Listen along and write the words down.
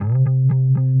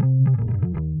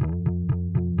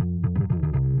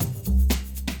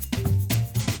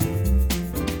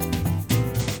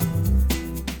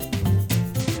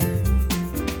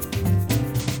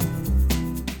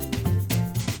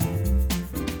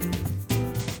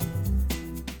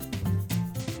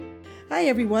Hi,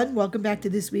 everyone. Welcome back to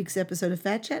this week's episode of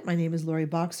Fat Chat. My name is Lori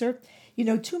Boxer.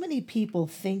 Too many people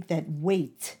think that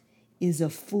weight is a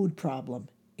food problem.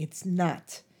 It's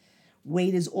not.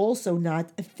 Weight is also not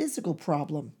a physical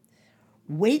problem.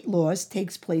 Weight loss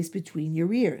takes place between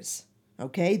your ears.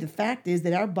 Okay? The fact is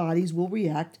that our bodies will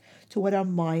react to what our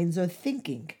minds are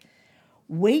thinking.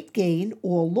 Weight gain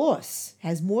or loss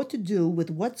has more to do with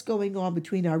what's going on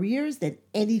between our ears than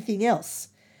anything else.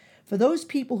 For those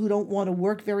people who don't want to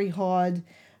work very hard,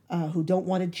 who don't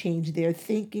want to change their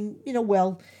thinking,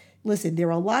 listen,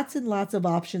 there are lots and lots of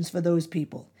options for those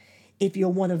people. If you're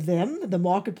one of them, the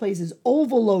marketplace is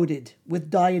overloaded with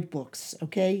diet books,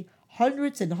 okay?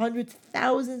 Hundreds and hundreds,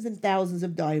 thousands and thousands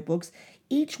of diet books,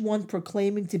 each one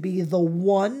proclaiming to be the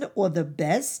one or the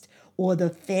best or the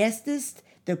fastest,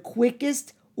 the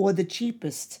quickest or the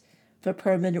cheapest for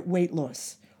permanent weight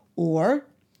loss. Or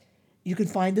you can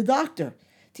find a doctor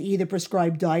to either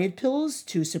prescribe diet pills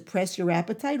to suppress your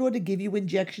appetite or to give you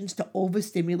injections to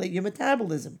overstimulate your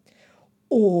metabolism.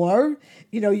 Or,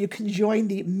 you can join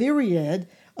the myriad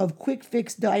of quick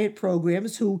fix diet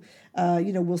programs who,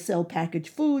 will sell packaged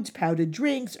foods, powdered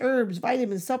drinks, herbs,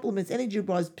 vitamins, supplements, energy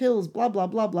bars, pills, blah, blah,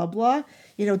 blah, blah, blah,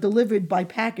 delivered by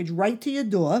package right to your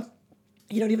door.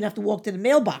 You don't even have to walk to the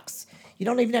mailbox. You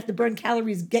don't even have to burn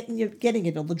calories getting it.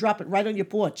 They'll drop it right on your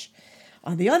porch.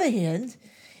 On the other hand,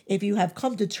 if you have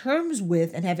come to terms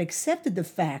with and have accepted the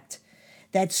fact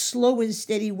that slow and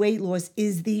steady weight loss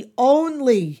is the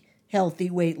only healthy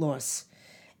weight loss,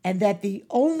 and that the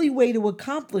only way to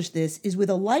accomplish this is with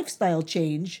a lifestyle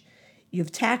change,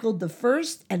 you've tackled the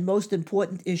first and most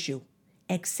important issue,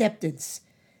 acceptance,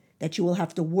 that you will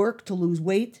have to work to lose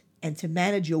weight and to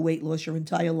manage your weight loss your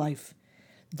entire life.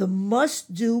 The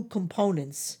must-do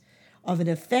components of an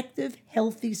effective,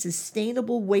 healthy,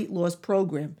 sustainable weight loss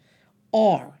program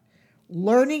are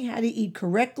learning how to eat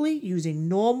correctly using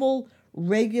normal,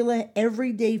 regular,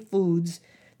 everyday foods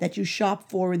that you shop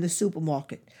for in the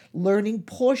supermarket, learning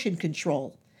portion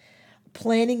control,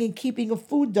 planning and keeping a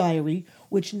food diary,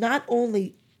 which not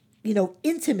only,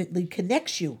 intimately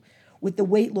connects you with the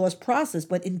weight loss process,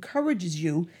 but encourages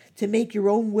you to make your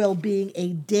own well-being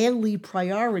a daily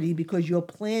priority because you're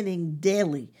planning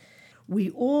daily. We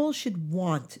all should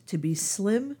want to be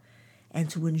slim and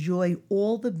to enjoy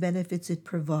all the benefits it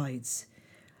provides.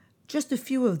 Just a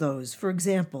few of those. For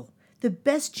example, the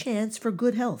best chance for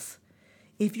good health.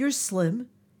 If you're slim,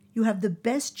 you have the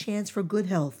best chance for good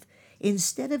health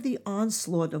instead of the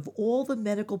onslaught of all the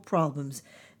medical problems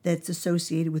that's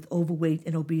associated with overweight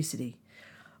and obesity.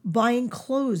 Buying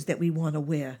clothes that we want to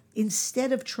wear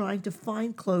instead of trying to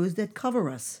find clothes that cover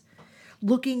us.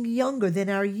 Looking younger than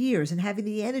our years and having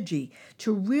the energy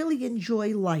to really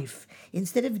enjoy life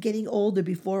instead of getting older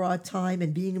before our time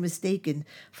and being mistaken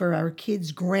for our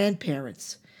kids'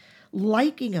 grandparents.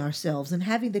 Liking ourselves and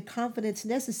having the confidence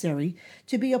necessary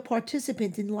to be a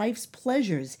participant in life's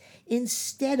pleasures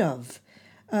instead of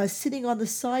sitting on the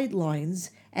sidelines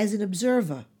as an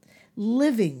observer.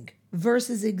 Living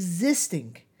versus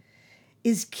existing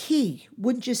is key,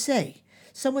 wouldn't you say?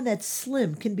 Someone that's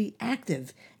slim can be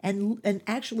active and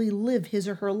actually live his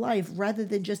or her life rather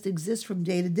than just exist from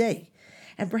day to day.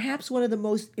 And perhaps one of the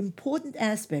most important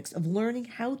aspects of learning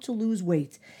how to lose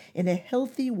weight in a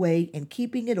healthy way and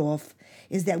keeping it off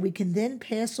is that we can then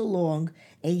pass along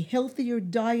a healthier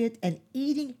diet and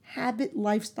eating habit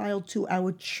lifestyle to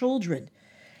our children.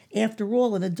 After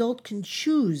all, an adult can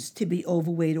choose to be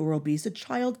overweight or obese. A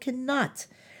child cannot.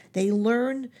 They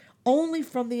learn only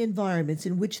from the environments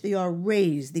in which they are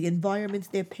raised, the environments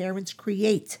their parents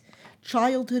create.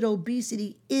 Childhood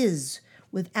obesity is,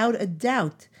 without a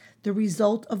doubt, the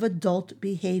result of adult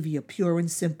behavior, pure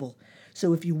and simple.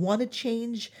 So if you want to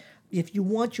change, if you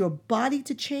want your body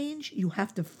to change, you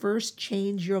have to first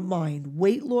change your mind.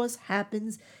 Weight loss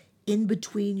happens in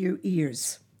between your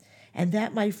ears. And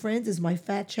that, my friends, is my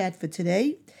Fat Chat for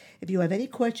today. If you have any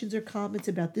questions or comments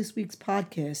about this week's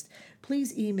podcast,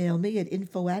 please email me at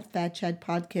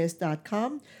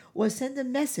info@fatchatpodcast.com or send a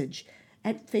message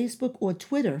at Facebook or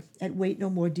Twitter at Weight No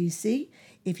More DC.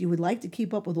 If you would like to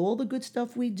keep up with all the good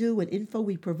stuff we do and info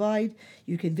we provide,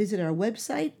 you can visit our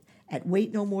website at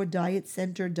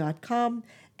weightnomoredietcenter.com.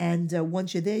 And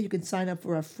once you're there, you can sign up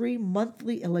for our free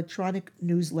monthly electronic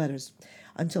newsletters.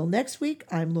 Until next week,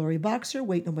 I'm Lori Boxer,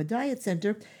 Weight No More Diet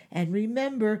Center. And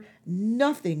remember,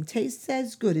 nothing tastes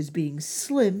as good as being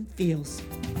slim feels.